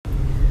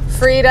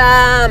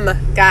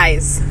Freedom!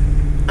 Guys,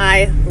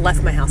 I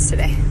left my house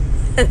today,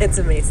 and it's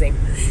amazing.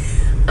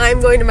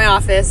 I'm going to my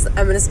office.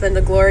 I'm going to spend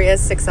a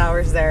glorious 6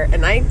 hours there,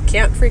 and I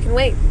can't freaking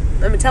wait. I'm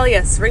going to tell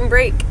you, spring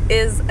break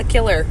is a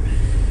killer.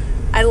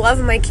 I love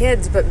my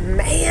kids, but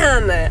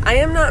man, I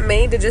am not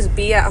made to just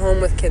be at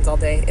home with kids all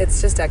day. It's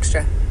just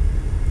extra.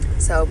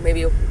 So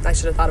maybe I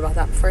should have thought about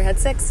that before I had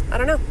 6. I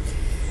don't know.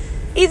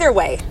 Either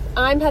way,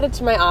 I'm headed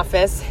to my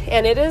office,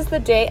 and it is the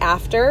day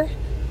after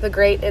the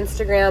great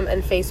Instagram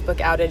and Facebook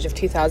outage of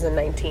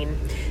 2019.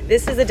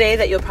 This is a day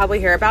that you'll probably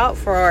hear about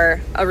for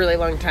a really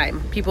long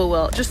time. People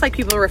will, just like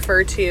people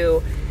refer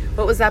to,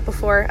 what was that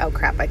before? Oh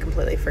crap, I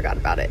completely forgot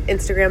about it.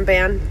 Instagram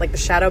ban, like the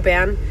shadow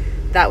ban,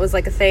 that was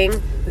like a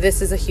thing.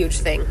 This is a huge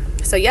thing.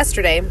 So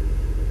yesterday,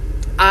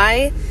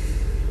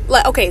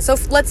 so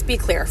let's be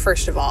clear,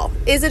 first of all.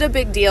 Is it a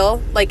big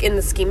deal, like in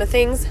the scheme of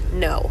things?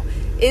 No.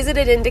 Is it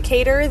an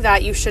indicator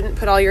that you shouldn't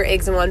put all your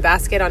eggs in one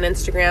basket on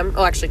Instagram?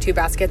 Oh, actually 2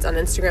 baskets on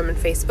Instagram and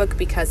Facebook,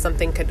 because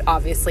something could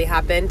obviously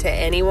happen to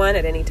anyone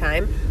at any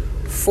time?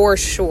 For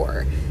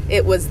sure.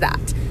 It was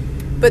that.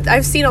 But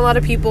I've seen a lot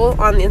of people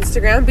on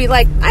Instagram be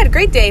like, I had a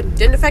great day.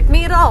 Didn't affect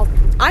me at all.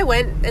 I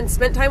went and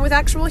spent time with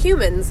actual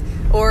humans.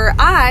 Or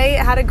I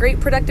had a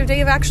great productive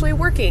day of actually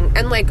working.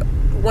 And like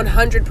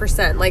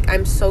 100%, like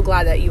I'm so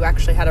glad that you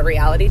actually had a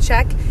reality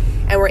check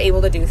and were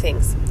able to do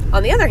things.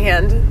 On the other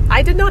hand,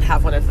 I did not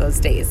have one of those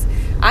days.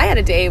 I had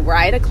a day where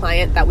I had a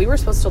client that we were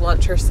supposed to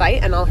launch her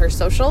site and all her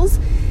socials.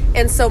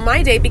 And so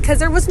my day, because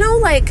there was no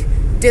like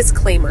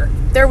disclaimer,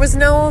 there was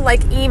no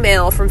like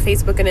email from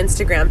Facebook and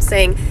Instagram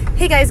saying,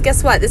 hey guys,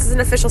 guess what? This is an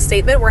official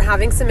statement. We're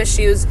having some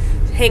issues.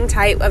 Hang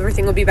tight.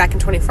 Everything will be back in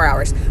 24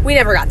 hours. We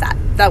never got that.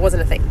 That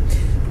wasn't a thing.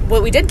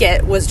 What we did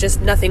get was just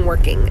nothing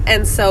working.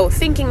 And so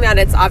thinking that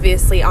it's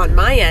obviously on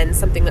my end,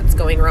 something that's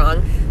going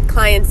wrong,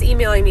 clients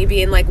emailing me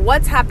being like,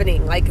 what's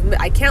happening? Like,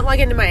 I can't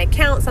log into my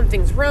account.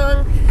 Something's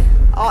wrong.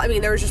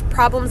 There was just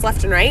problems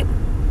left and right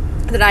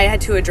that I had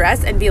to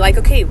address and be like,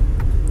 okay,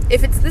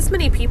 if it's this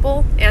many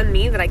people and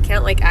me that I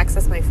can't like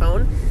access my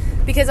phone,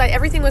 because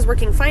everything was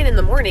working fine in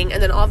the morning.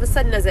 And then all of a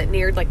sudden, as it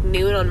neared like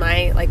noon on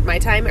my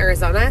time,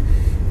 Arizona,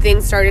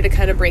 things started to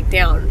kind of break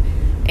down.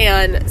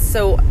 And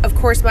so, of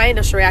course, my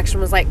initial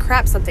reaction was like,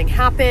 crap, something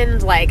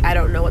happened. Like, I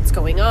don't know what's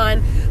going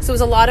on. So it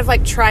was a lot of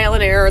like trial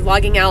and error,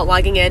 logging out,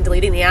 logging in,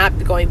 deleting the app,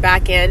 going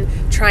back in,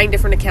 trying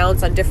different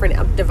accounts on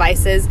different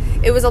devices.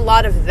 It was a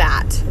lot of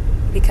that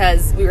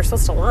because we were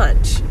supposed to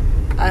launch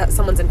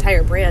someone's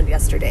entire brand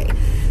yesterday.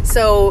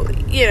 So,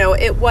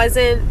 it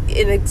wasn't,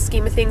 in the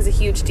scheme of things, a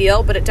huge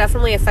deal, but it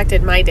definitely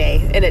affected my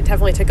day, and it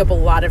definitely took up a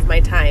lot of my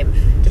time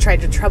to try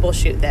to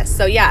troubleshoot this.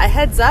 So yeah, a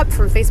heads up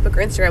from Facebook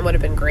or Instagram would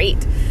have been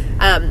great.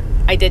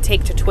 I did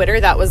take to Twitter.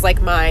 That was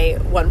like my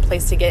one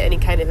place to get any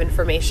kind of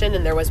information,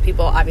 and there was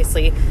people,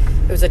 obviously,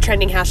 it was a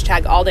trending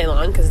hashtag all day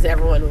long because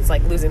everyone was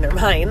like losing their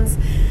minds.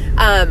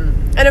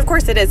 And of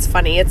course it is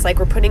funny. It's like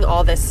we're putting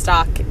all this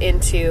stock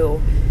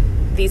into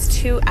these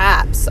 2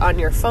 apps on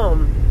your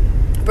phone.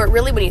 But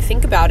really, when you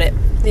think about it,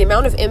 the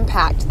amount of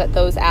impact that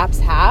those apps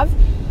have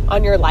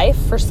on your life,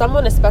 for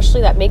someone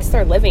especially that makes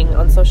their living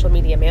on social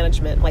media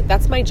management, like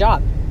that's my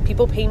job.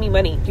 People pay me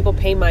money. People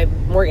pay my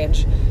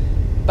mortgage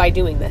by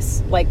doing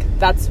this. Like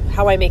that's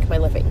how I make my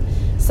living.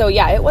 So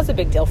yeah, it was a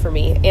big deal for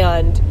me.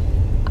 And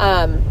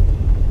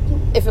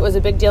if it was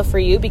a big deal for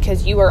you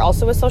because you are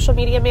also a social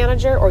media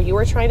manager, or you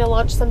were trying to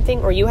launch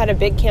something, or you had a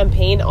big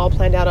campaign all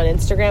planned out on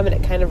Instagram and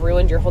it kind of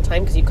ruined your whole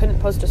time because you couldn't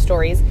post to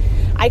stories.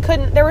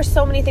 There were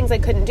so many things I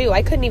couldn't do.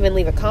 I couldn't even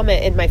leave a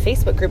comment in my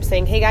Facebook group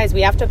saying, hey guys,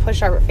 we have to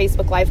push our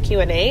Facebook Live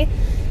Q&A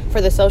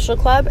for the social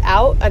club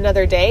out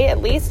another day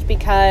at least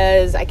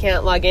because I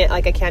can't log in.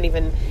 Like I couldn't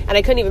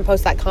even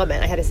post that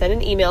comment. I had to send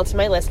an email to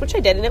my list, which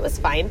I did, and it was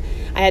fine.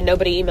 I had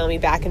nobody email me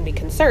back and be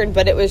concerned,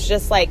 but it was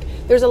just like,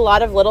 there's a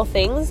lot of little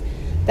things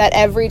that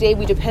every day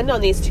we depend on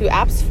these 2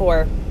 apps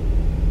for.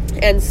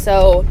 And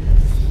so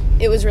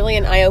it was really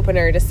an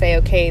eye-opener to say,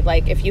 okay,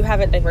 like if you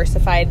haven't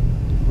diversified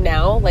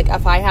now, like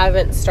if I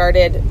haven't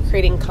started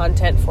creating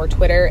content for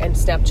Twitter and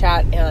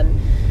Snapchat and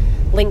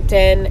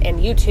LinkedIn and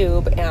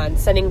YouTube and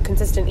sending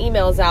consistent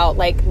emails out,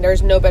 like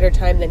there's no better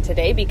time than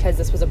today because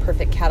this was a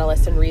perfect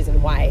catalyst and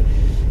reason why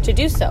to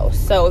do so.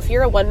 So if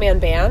you're a one-man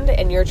band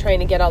and you're trying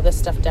to get all this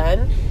stuff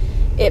done,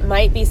 it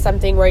might be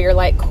something where you're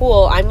like,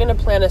 cool, I'm going to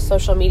plan a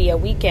social media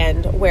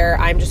weekend where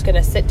I'm just going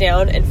to sit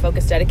down and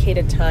focus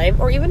dedicated time,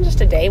 or even just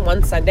a day,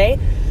 one Sunday,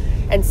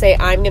 and say,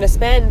 I'm going to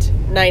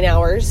spend 9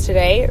 hours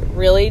today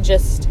really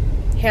just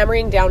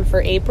hammering down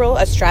for April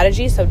a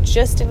strategy. So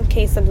just in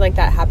case something like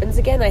that happens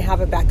again, I have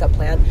a backup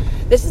plan.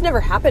 This has never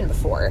happened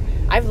before.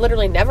 I've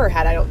literally never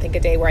had, I don't think, a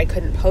day where I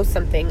couldn't post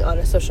something on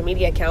a social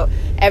media account.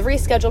 Every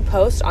scheduled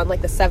post on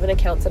like the 7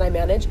 accounts that I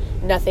manage,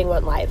 nothing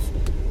went live.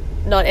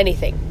 Not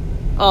anything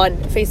on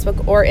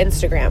Facebook or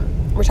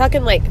Instagram. We're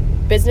talking like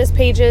business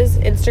pages,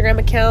 Instagram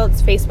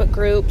accounts, Facebook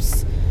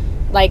groups,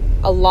 like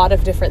a lot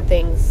of different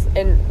things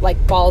and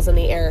like balls in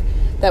the air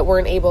that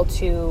weren't able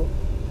to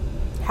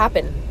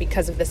happen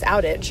because of this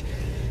outage.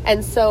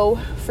 And so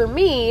for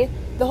me,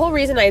 the whole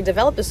reason I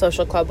developed the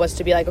social club was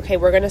to be like, okay,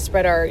 we're going to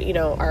spread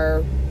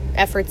our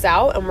efforts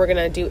out, and we're going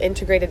to do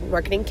integrated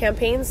marketing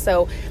campaigns.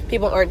 So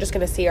people aren't just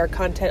going to see our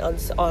content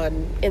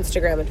on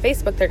Instagram and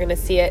Facebook. They're going to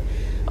see it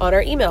on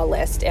our email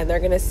list, and they're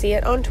going to see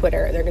it on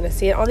Twitter. They're going to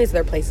see it on these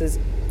other places.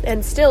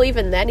 And still,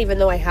 even then, even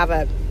though I have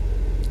a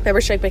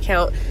membership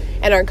account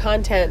and our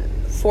content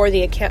for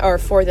the account or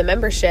for the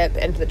membership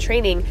and the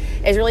training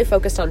is really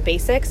focused on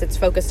basics. It's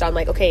focused on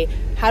like, okay,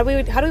 how do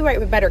we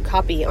write better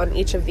copy on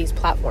each of these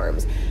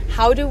platforms?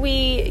 How do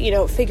we,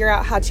 figure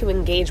out how to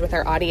engage with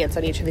our audience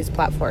on each of these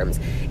platforms?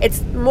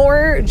 It's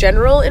more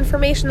general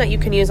information that you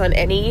can use on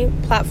any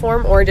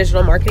platform or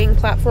digital marketing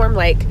platform,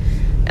 like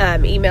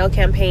email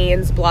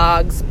campaigns,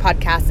 blogs,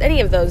 podcasts,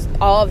 any of those.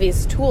 All of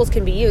these tools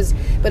can be used,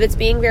 but it's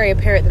being very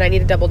apparent that I need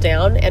to double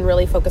down and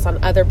really focus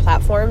on other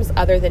platforms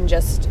other than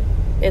just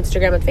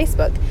Instagram and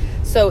Facebook.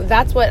 So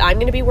that's what I'm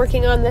going to be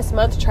working on this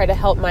month, to try to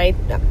help my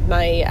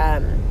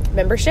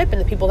membership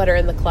and the people that are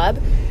in the club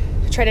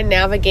to try to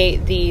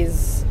navigate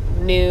these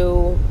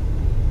new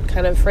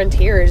kind of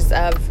frontiers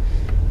of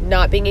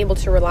not being able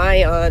to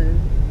rely on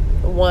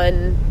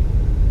one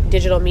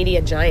digital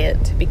media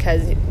giant,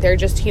 because they're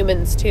just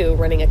humans too,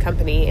 running a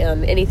company,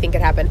 and anything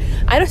could happen.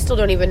 I still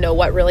don't even know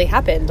what really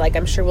happened. Like,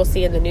 I'm sure we'll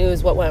see in the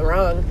news what went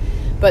wrong,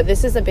 but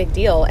this is a big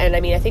deal. And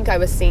I think I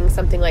was seeing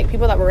something like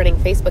people that were running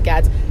Facebook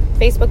ads,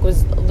 Facebook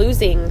was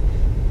losing,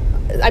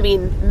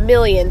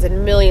 millions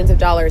and millions of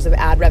dollars of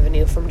ad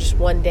revenue from just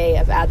one day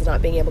of ads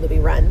not being able to be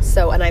run.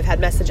 So, and I've had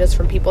messages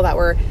from people that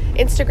were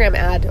Instagram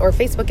ad or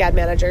Facebook ad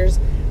managers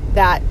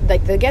that,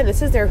 like, again,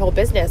 this is their whole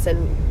business,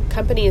 and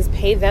companies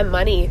pay them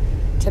money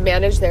to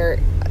manage their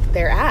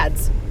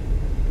ads.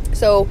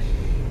 So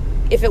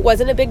if it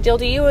wasn't a big deal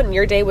to you and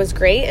your day was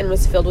great and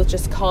was filled with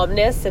just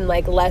calmness and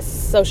like less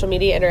social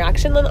media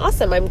interaction, then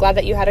awesome. I'm glad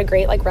that you had a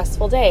great, like,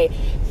 restful day.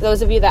 For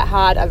those of you that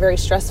had a very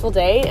stressful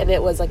day and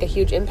it was like a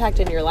huge impact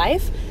in your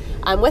life,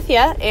 I'm with you,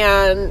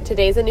 and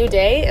today's a new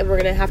day, and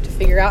we're going to have to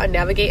figure out and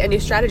navigate a new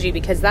strategy,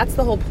 because that's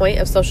the whole point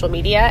of social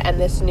media and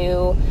this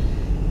new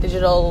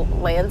digital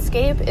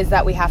landscape, is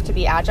that we have to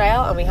be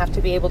agile and we have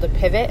to be able to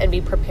pivot and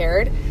be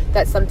prepared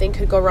that something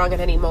could go wrong at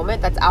any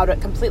moment that's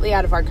completely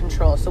out of our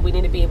control. So we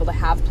need to be able to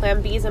have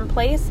plan Bs in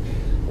place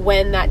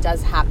when that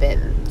does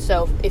happen.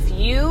 So if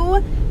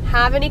you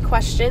have any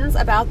questions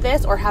about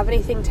this, or have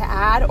anything to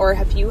add, or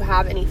if you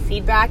have any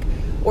feedback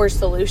or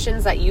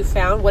solutions that you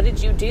found, what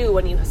did you do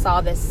when you saw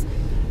this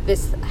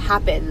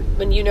happen?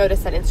 When you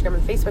noticed that Instagram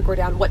and Facebook were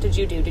down, what did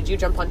you do? Did you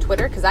jump on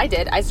Twitter? Because I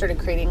did. I started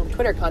creating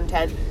Twitter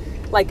content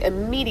like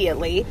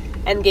immediately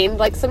and gained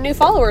like some new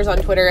followers on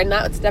Twitter, and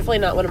that's definitely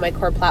not one of my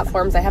core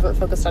platforms. I haven't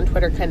focused on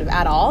Twitter kind of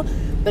at all,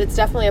 but it's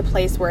definitely a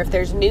place where if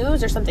there's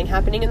news or something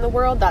happening in the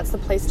world, that's the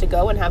place to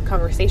go and have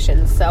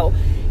conversations. So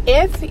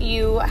if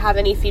you have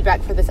any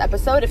feedback for this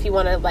episode, if you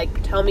want to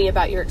like tell me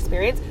about your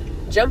experience,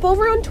 jump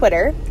over on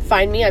Twitter,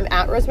 find me, I'm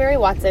at Rosemary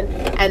Watson,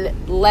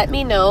 and let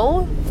me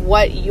know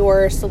what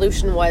your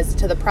solution was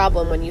to the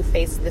problem when you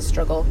faced this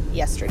struggle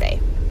yesterday.